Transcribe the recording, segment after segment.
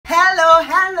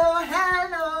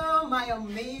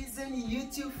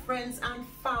greet you, friends and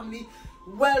family.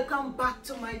 Welcome back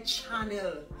to my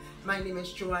channel. My name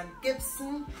is Joanne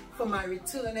Gibson. For my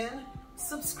returning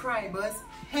subscribers,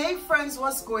 hey friends,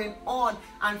 what's going on?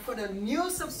 And for the new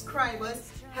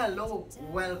subscribers, hello,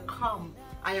 welcome.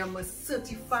 I am a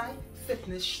certified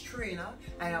fitness trainer.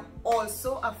 I am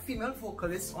also a female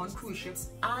vocalist on cruise ships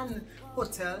and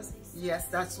hotels. Yes,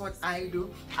 that's what I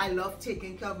do. I love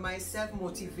taking care of myself,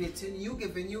 motivating you,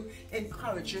 giving you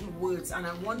encouraging words. And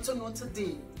I want to know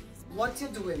today what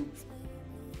you're doing,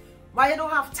 why you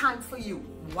don't have time for you,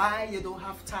 why you don't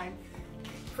have time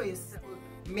for yourself.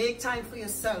 Make time for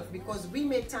yourself, because we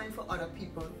make time for other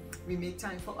people, we make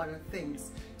time for other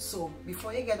things. So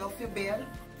before you get off your bed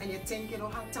and you think you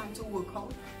don't have time to work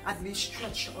out, at least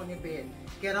stretch on your bed.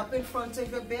 Get up in front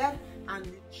of your bed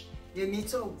and you need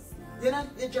to,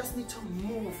 you just need to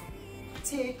move.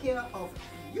 Take care of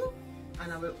you,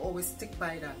 and I will always stick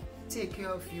by that. Take care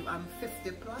of you. I'm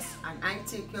 50 plus and I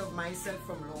take care of myself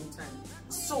from a long time.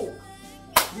 So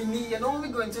you know what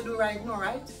we're going to do right now,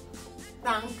 right?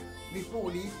 Thank the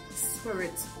Holy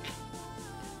Spirit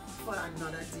for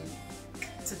another day.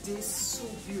 Today is so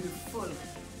beautiful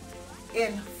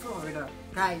in Florida,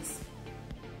 guys.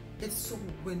 It's so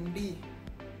windy,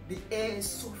 the air is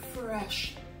so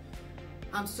fresh.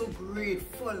 I'm so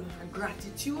grateful, and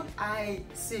gratitude, I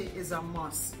say, is a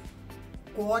must.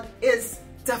 God is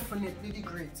definitely the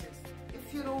greatest.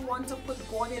 If you don't want to put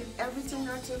God in everything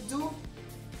that you do,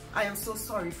 I am so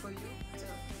sorry for you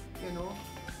to,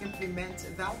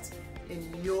 implement that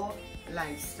in your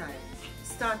lifestyle.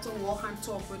 Start to walk and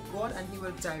talk with God and He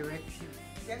will direct you.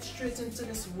 Get straight into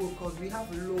this workout. We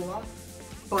have lower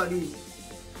body.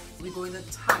 We're going to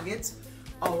target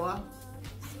our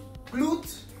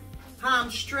glute,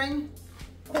 hamstring,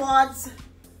 quads,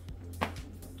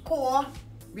 core.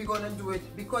 We're going to do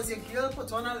it because your girl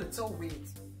put on a little weight.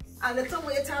 A little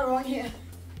weight around here.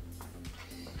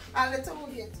 A little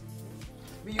weight.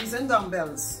 We're using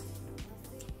dumbbells.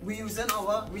 We're using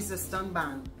our resistance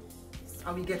band.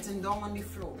 And we're getting down on the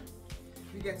floor.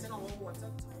 We're getting our water.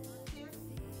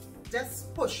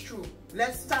 Just push through.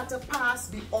 Let's start to pass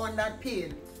beyond that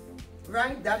pain.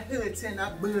 Right? That hurting,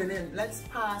 that burning. Let's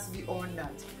pass beyond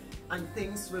that. And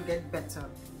things will get better.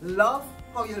 Love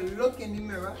how you look in the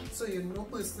mirror so you know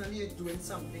personally you're doing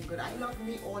something good. I love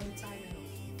me all the time.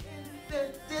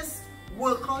 This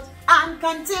workout and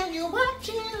continue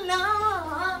watching.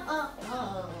 Love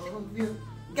you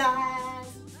guys.